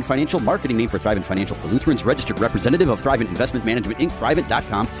producer of Thrivent Financial, marketing name for Thrivent Financial for Lutherans, registered representative of Thrivent Investment Management, Inc.,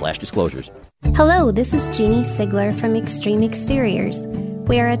 Thrivent.com/disclosures. Hello, this is Jeannie Sigler from Extreme Exteriors.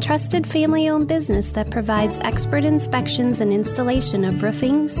 We are a trusted family-owned business that provides expert inspections and installation of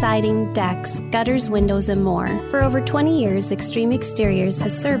roofing, siding, decks, gutters, windows, and more. For over 20 years, Extreme Exteriors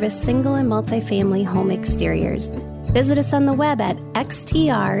has serviced single and multifamily home exteriors. Visit us on the web at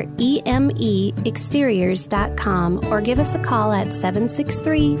xtremeexteriors.com or give us a call at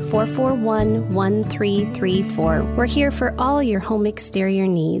 763-441-1334. We're here for all your home exterior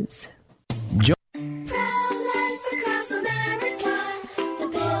needs.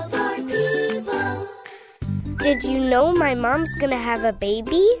 Did you know my mom's gonna have a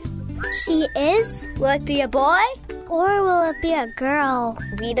baby? She is? Will it be a boy? Or will it be a girl?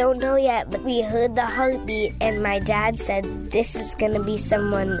 We don't know yet, but we heard the heartbeat and my dad said this is gonna be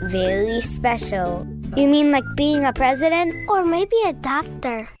someone very special. You mean like being a president? Or maybe a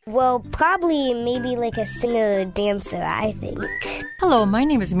doctor? Well, probably maybe like a singer or dancer, I think. Hello, my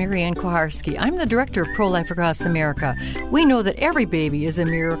name is Marianne Koharski. I'm the director of Pro-Life Across America. We know that every baby is a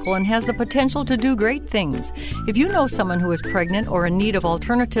miracle and has the potential to do great things. If you know someone who is pregnant or in need of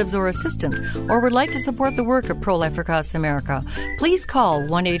alternatives or assistance, or would like to support the work of Pro-Life Across America, please call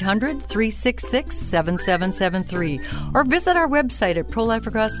 1-800-366-7773 or visit our website at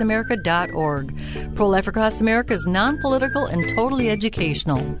prolifeacrossamerica.org. Pro-Life Across America is non-political and totally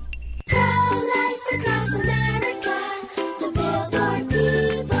educational.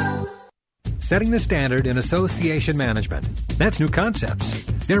 Setting the standard in association management. That's New Concepts.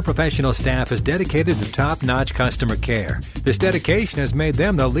 Their professional staff is dedicated to top-notch customer care. This dedication has made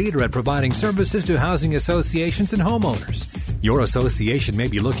them the leader at providing services to housing associations and homeowners. Your association may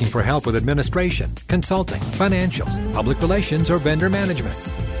be looking for help with administration, consulting, financials, public relations, or vendor management.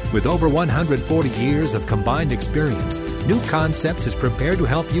 With over 140 years of combined experience, New Concepts is prepared to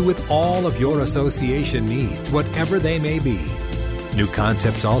help you with all of your association needs, whatever they may be. New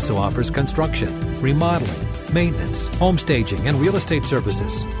Concepts also offers construction, remodeling, maintenance, home staging, and real estate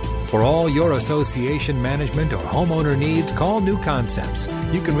services. For all your association management or homeowner needs, call New Concepts.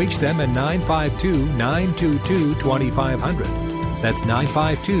 You can reach them at 952-922-2500. That's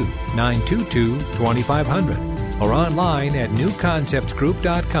 952-922-2500. Or online at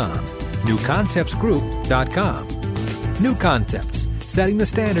newconceptsgroup.com. newconceptsgroup.com. New Concepts, setting the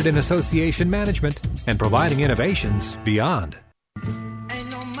standard in association management and providing innovations beyond.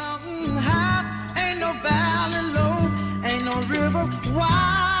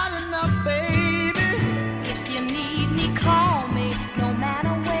 Wide enough, baby. If you need me, call me. No matter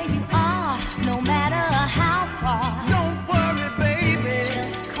where you are, no matter how far. Don't worry, baby.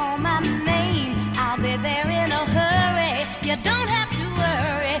 Just call my name. I'll be there in a hurry. You don't have to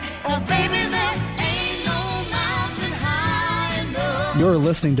worry, 'cause baby, there ain't no mountain high enough. You're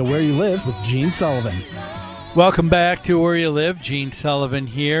listening to Where You Live with Gene Sullivan. Welcome back to Where You Live. Gene Sullivan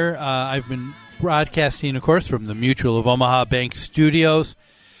here. I've been broadcasting, of course, from the Mutual of Omaha Bank Studios.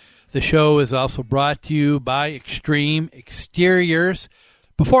 The show is also brought to you by Extreme Exteriors.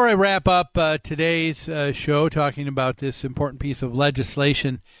 Before I wrap up today's show, talking about this important piece of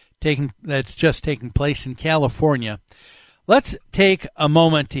legislation that's just taking place in California, let's take a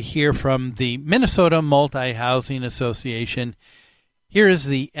moment to hear from the Minnesota Multi-Housing Association. Here is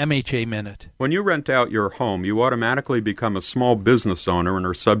the MHA Minute. When you rent out your home, you automatically become a small business owner and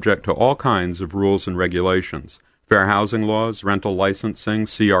are subject to all kinds of rules and regulations. Fair housing laws, rental licensing,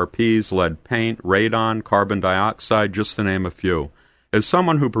 CRPs, lead paint, radon, carbon dioxide, just to name a few. As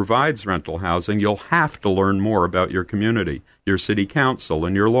someone who provides rental housing, you'll have to learn more about your community, your city council,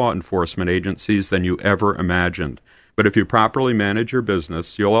 and your law enforcement agencies than you ever imagined. But if you properly manage your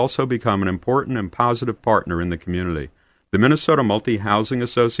business, you'll also become an important and positive partner in the community. The Minnesota Multi-Housing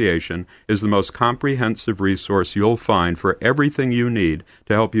Association is the most comprehensive resource you'll find for everything you need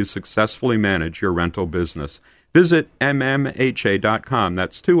to help you successfully manage your rental business. Visit mmha.com.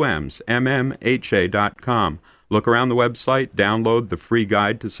 That's 2 M's, mmha.com. Look around the website, download the free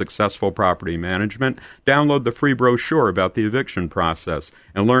guide to successful property management, download the free brochure about the eviction process,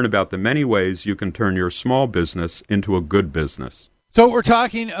 and learn about the many ways you can turn your small business into a good business. So we're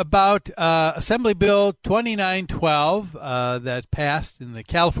talking about Assembly Bill 2912 that passed in the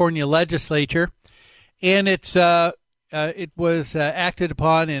California legislature, and it's it was acted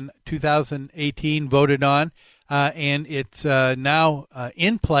upon in 2018, voted on, and it's now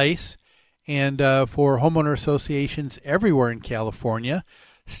in place and for homeowner associations everywhere in California,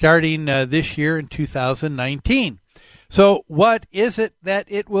 starting this year in 2019. So what is it that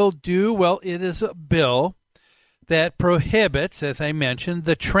it will do? Well, it is a bill that prohibits, as I mentioned,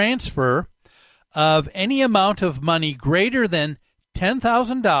 the transfer of any amount of money greater than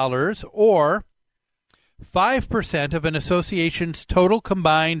 $10,000 or 5% of an association's total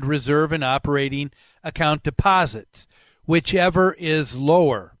combined reserve and operating account deposits, whichever is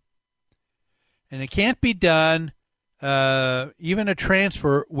lower. And it can't be done, even a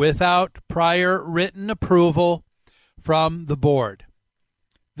transfer, without prior written approval from the board.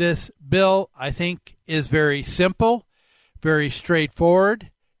 This bill, I think, is very simple, very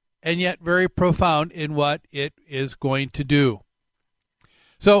straightforward, and yet very profound in what it is going to do.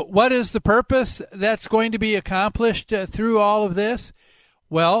 So what is the purpose that's going to be accomplished through all of this?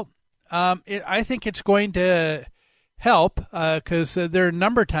 Well, I think it's going to help because there are a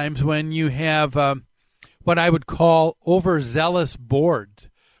number of times when you have what I would call overzealous boards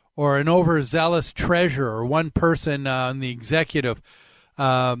or an overzealous treasurer or one person on the executive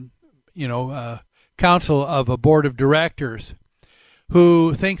council of a board of directors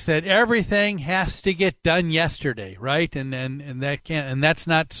who thinks that everything has to get done yesterday, right? And that's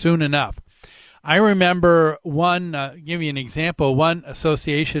not soon enough. I remember give you an example, one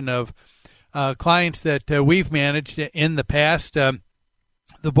association of clients that we've managed in the past. The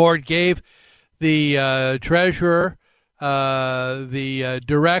board gave the treasurer the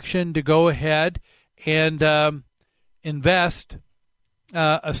direction to go ahead and invest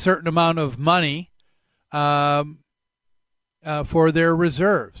a certain amount of money for their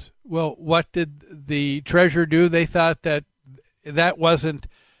reserves. Well, what did the treasurer do? They thought that wasn't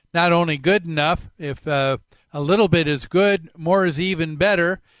not only good enough. If a little bit is good, more is even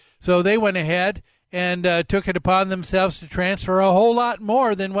better. So they went ahead and took it upon themselves to transfer a whole lot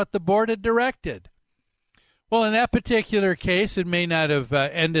more than what the board had directed. Well, in that particular case, it may not have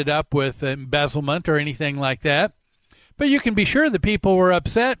ended up with embezzlement or anything like that. But you can be sure the people were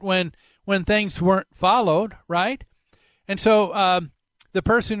upset when things weren't followed, right? And so the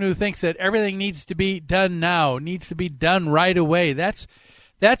person who thinks that everything needs to be done now, needs to be done right away, that's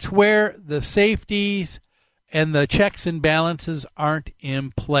where the safeties and the checks and balances aren't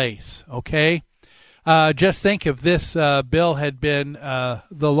in place, okay? Just think if this bill had been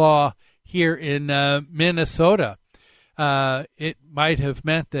the law here in Minnesota. It might have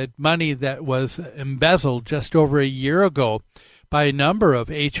meant that money that was embezzled just over a year ago by a number of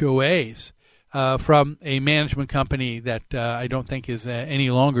HOAs from a management company that I don't think is any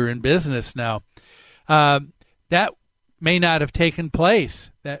longer in business now. That may not have taken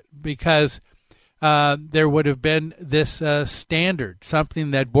place because there would have been this standard,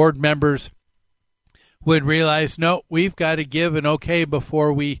 something that board members would realize, no, we've got to give an okay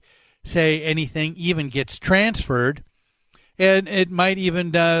before we say anything even gets transferred. And it might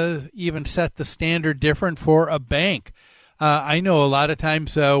even set the standard different for a bank. I know a lot of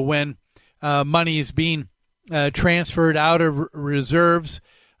times when money is being transferred out of reserves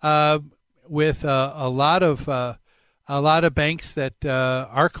with a lot of banks that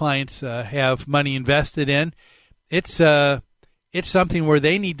our clients have money invested in, it's something where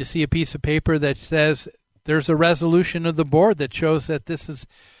they need to see a piece of paper that says there's a resolution of the board that shows that this is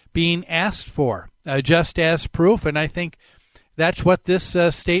being asked for, just as proof. And I think that's what this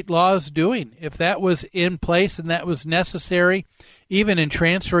state law is doing. If that was in place and that was necessary, even in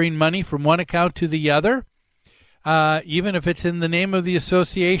transferring money from one account to the other, even if it's in the name of the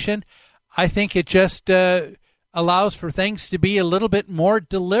association, I think it just allows for things to be a little bit more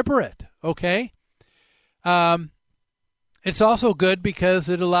deliberate, okay? It's also good because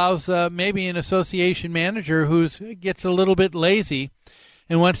it allows maybe an association manager who gets a little bit lazy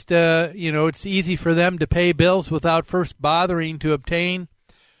and wants to, it's easy for them to pay bills without first bothering to obtain,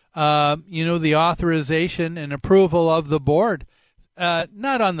 the authorization and approval of the board.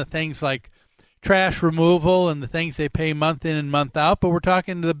 Not on the things like trash removal and the things they pay month in and month out, but we're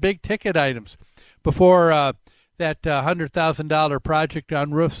talking the big ticket items. Before that $100,000 project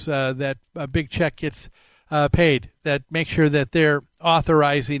on roofs, that a big check gets paid, that make sure that they're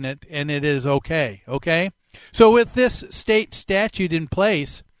authorizing it and it is okay. So with this state statute in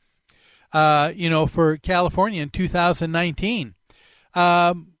place, for California in 2019,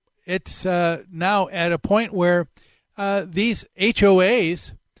 it's now at a point where these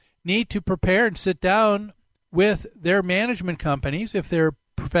HOAs need to prepare and sit down with their management companies, if they're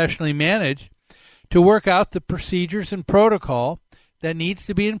professionally managed, to work out the procedures and protocol that needs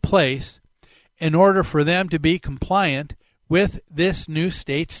to be in place in order for them to be compliant with this new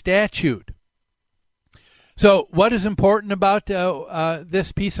state statute. So what is important about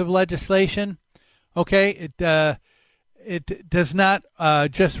this piece of legislation? Okay, it does not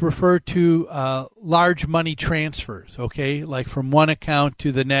just refer to large money transfers, okay, like from one account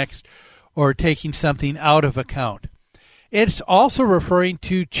to the next or taking something out of account. It's also referring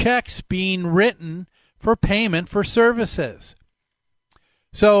to checks being written for payment for services.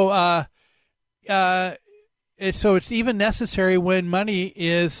 So it's even necessary when money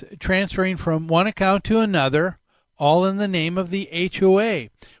is transferring from one account to another, all in the name of the HOA.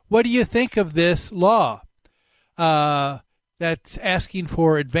 What do you think of this law that's asking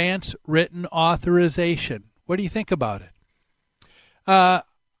for advance written authorization? What do you think about it?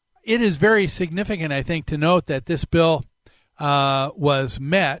 It is very significant, I think, to note that this bill was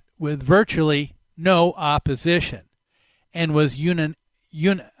met with virtually no opposition and was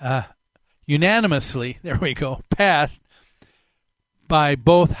unanimously, there we go, passed by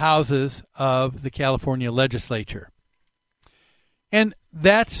both houses of the California legislature. And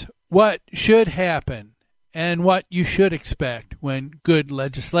that's what should happen and what you should expect when good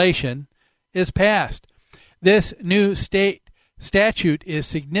legislation is passed. This new state statute is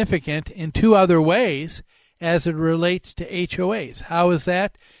significant in two other ways as it relates to HOAs. How is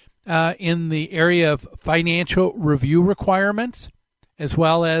that? In the area of financial review requirements as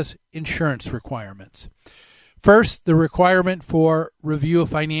well as insurance requirements. First, the requirement for review of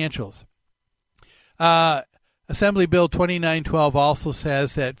financials. Assembly Bill 2912 also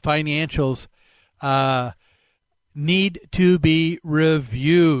says that financials need to be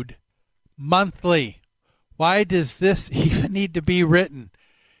reviewed monthly. Why does this even need to be written?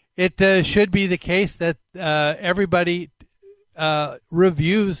 It should be the case that everybody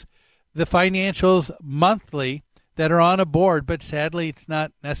reviews the financials monthly that are on a board, but sadly it's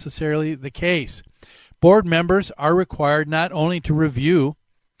not necessarily the case. Board members are required not only to review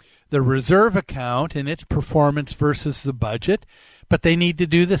the reserve account and its performance versus the budget, but they need to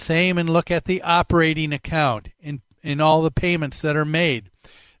do the same and look at the operating account in all the payments that are made.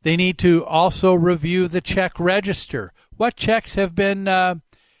 They need to also review the check register. What checks have been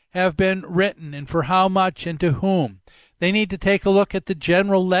written and for how much and to whom. They need to take a look at the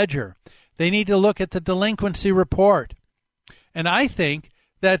general ledger. They need to look at the delinquency report. And I think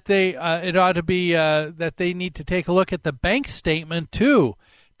that it ought to be that they need to take a look at the bank statement too,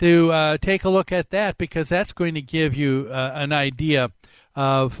 to take a look at that, because that's going to give you an idea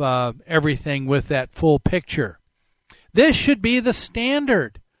of everything with that full picture. This should be the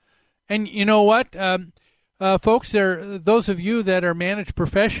standard. And you know what, folks, those of you that are managed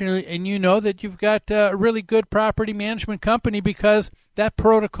professionally, and you know that you've got a really good property management company because that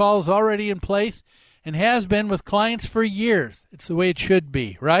protocol is already in place and has been with clients for years. It's the way it should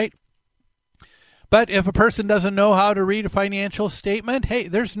be, right? But if a person doesn't know how to read a financial statement, hey,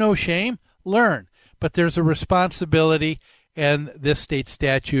 there's no shame. Learn. But there's a responsibility, and this state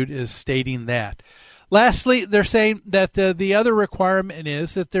statute is stating that. Lastly, they're saying that the other requirement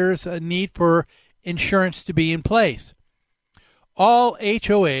is that there's a need for insurance to be in place. All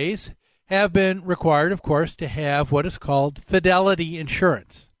HOAs have been required, of course, to have what is called fidelity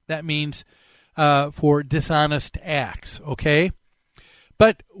insurance. That means for dishonest acts, okay?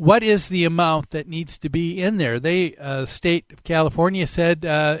 But what is the amount that needs to be in there? The state of California said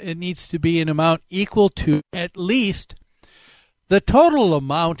it needs to be an amount equal to at least the total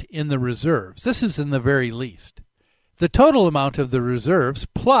amount in the reserves. This is in the very least. The total amount of the reserves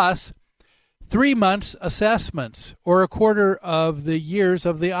plus 3 months assessments or a quarter of the years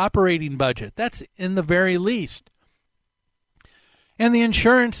of the operating budget. That's in the very least. And the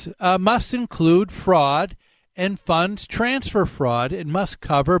insurance must include fraud and funds transfer fraud. It must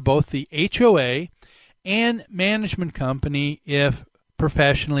cover both the HOA and management company if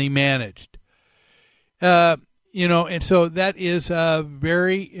professionally managed. And so that is a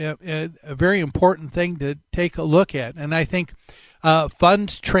very important thing to take a look at. And I think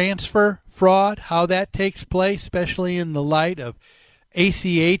funds transfer fraud, how that takes place, especially in the light of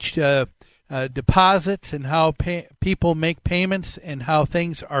ACH deposits and how people make payments and how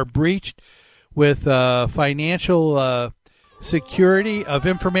things are breached with financial security of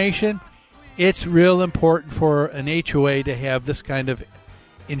information. It's real important for an HOA to have this kind of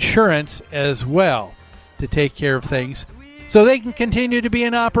insurance as well to take care of things so they can continue to be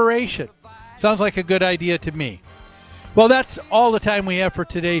in operation. Sounds like a good idea to me. Well, that's all the time we have for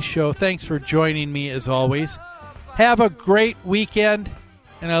today's show. Thanks for joining me as always. Have a great weekend,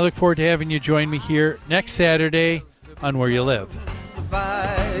 and I look forward to having you join me here next Saturday on Where You Live.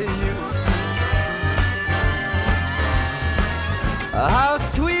 How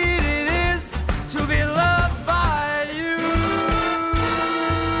sweet it is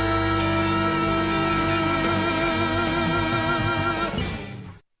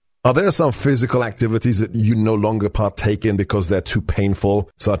Are there some physical activities that you no longer partake in because they're too painful,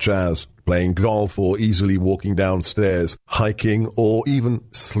 such as playing golf or easily walking downstairs, hiking, or even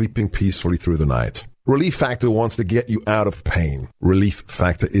sleeping peacefully through the night? Relief Factor wants to get you out of pain. Relief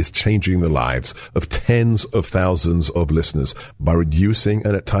Factor is changing the lives of tens of thousands of listeners by reducing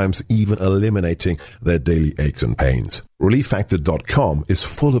and at times even eliminating their daily aches and pains. ReliefFactor.com is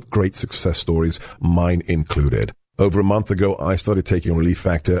full of great success stories, mine included. Over a month ago, I started taking Relief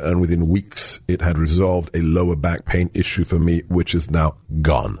Factor, and within weeks, it had resolved a lower back pain issue for me, which is now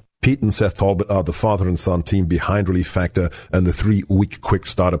gone. Pete and Seth Talbot are the father and son team behind Relief Factor and the 3-week quick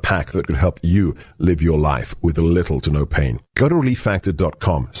starter pack that could help you live your life with little to no pain. Go to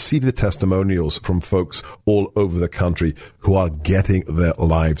ReliefFactor.com. See the testimonials from folks all over the country who are getting their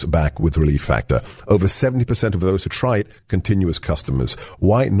lives back with Relief Factor. Over 70% of those who try it continue as customers.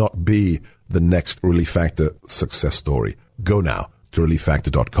 Why not be the next Relief Factor success story? Go now to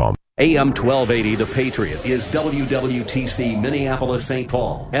ReliefFactor.com. AM 1280, The Patriot, is WWTC Minneapolis, St.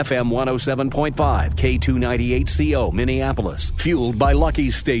 Paul. FM 107.5, K298CO, Minneapolis. Fueled by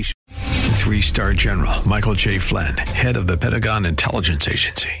Lucky's Station. 3-star General Michael J. Flynn, head of the Pentagon Intelligence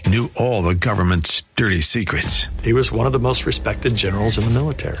Agency, knew all the government's dirty secrets. He was one of the most respected generals in the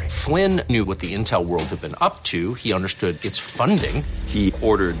military. Flynn knew what the intel world had been up to. He understood its funding. He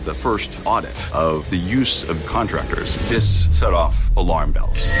ordered the first audit of the use of contractors. This set off alarm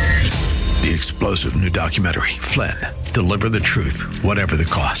bells. The explosive new documentary, Flynn, Deliver the Truth, Whatever the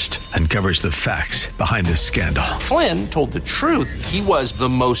Cost, uncovers the facts behind this scandal. Flynn told the truth. He was the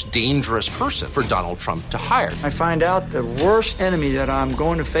most dangerous person for Donald Trump to hire. I find out the worst enemy that I'm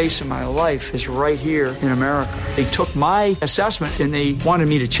going to face in my life is right here in America. They took my assessment and they wanted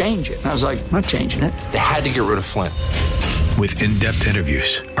me to change it. And I was like, I'm not changing it. They had to get rid of Flynn. With in-depth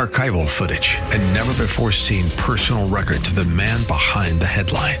interviews, archival footage, and never-before-seen personal records of the man behind the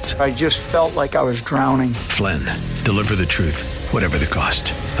headlines. I just felt like I was drowning. Flynn, Deliver the Truth, Whatever the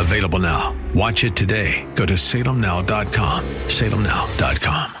Cost. Available now. Watch it today. Go to salemnow.com.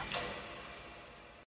 salemnow.com.